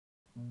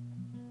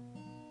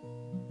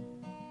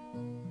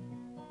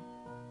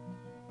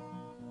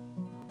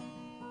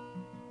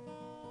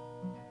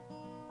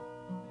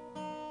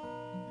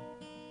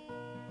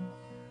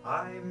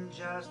I'm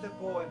just a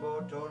boy,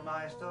 but told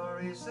my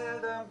story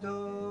seldom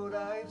told.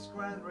 I've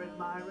squandered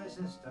my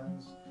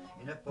resistance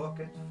in a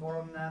pocket for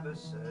an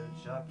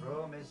ambassage of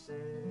promises.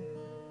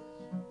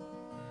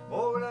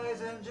 All lies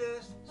and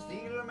jest,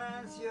 steal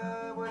romance,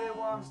 yeah, what it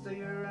wants to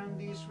hear and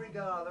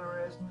disregard the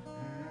rest.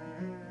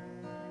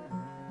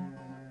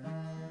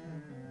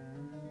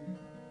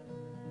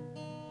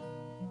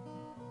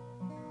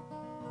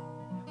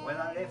 When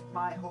I left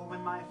my home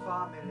and my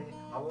family,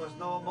 I was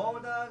no more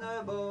than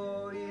a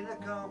boy in a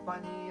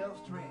company of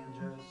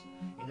strangers,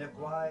 in the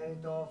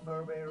quiet of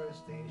a railway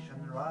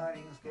station,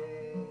 riding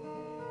scared.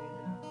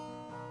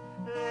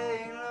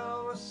 Laying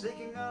low,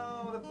 seeking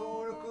out the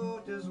poor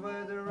quarters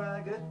where the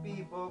ragged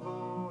people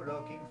go,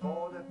 looking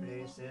for the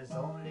places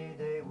only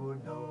they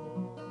would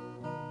know.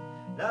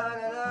 La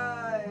la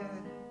la,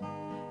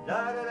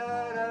 la la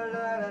la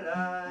la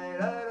la la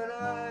la.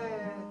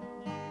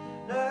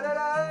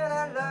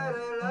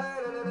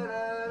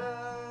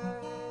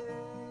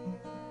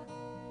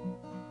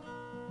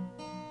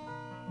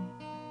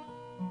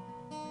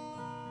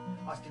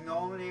 Asking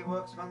only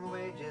worksman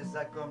wages,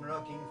 I come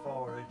looking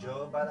for a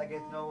job, but I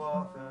get no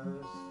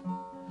offers.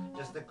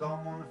 Just a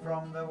common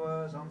from the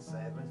words on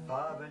 7th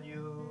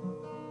Avenue.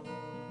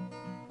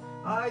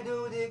 I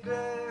do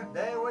declare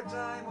there were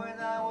times when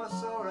I was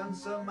so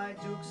ransom, I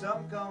took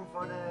some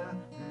comfort there.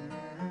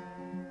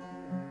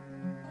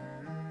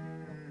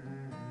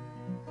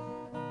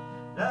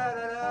 La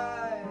la la,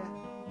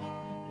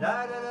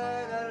 la la la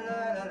la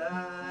la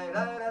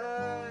la la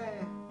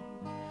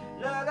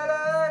la la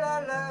la la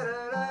la la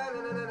la.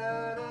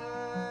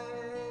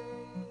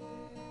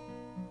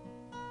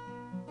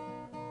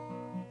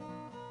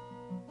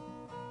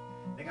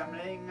 I'm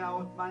laying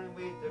out mine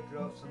with the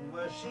clothes and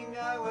wishing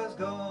I was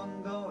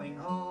gone, going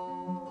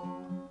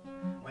home.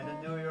 When the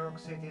New York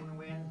City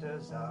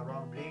winters are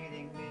on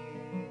bleeding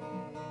me,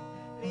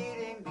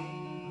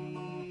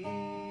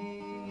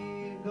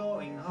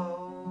 going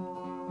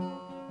home.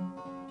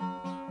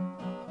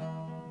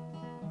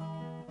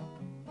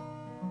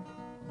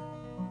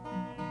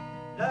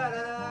 La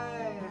la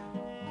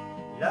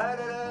la, la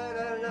la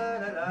la la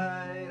la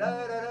la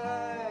la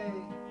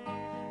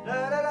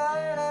la la la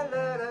la la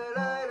la.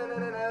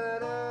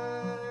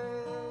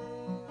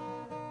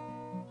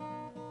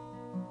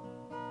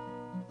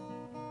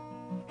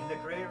 The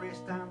prairie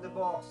stand the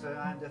boxer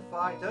and the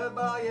fighter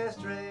by a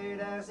straight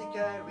as he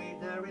carried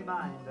the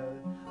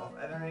reminder of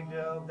every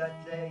glove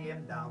that lay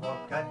him down.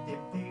 What cut him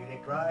till he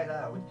cried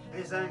out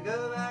his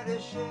anger and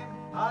his shame.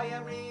 I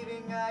am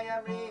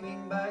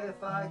leaving, but the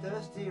fighter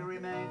still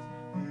remains.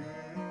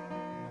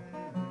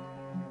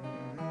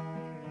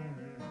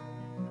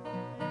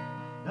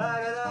 La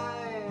la la.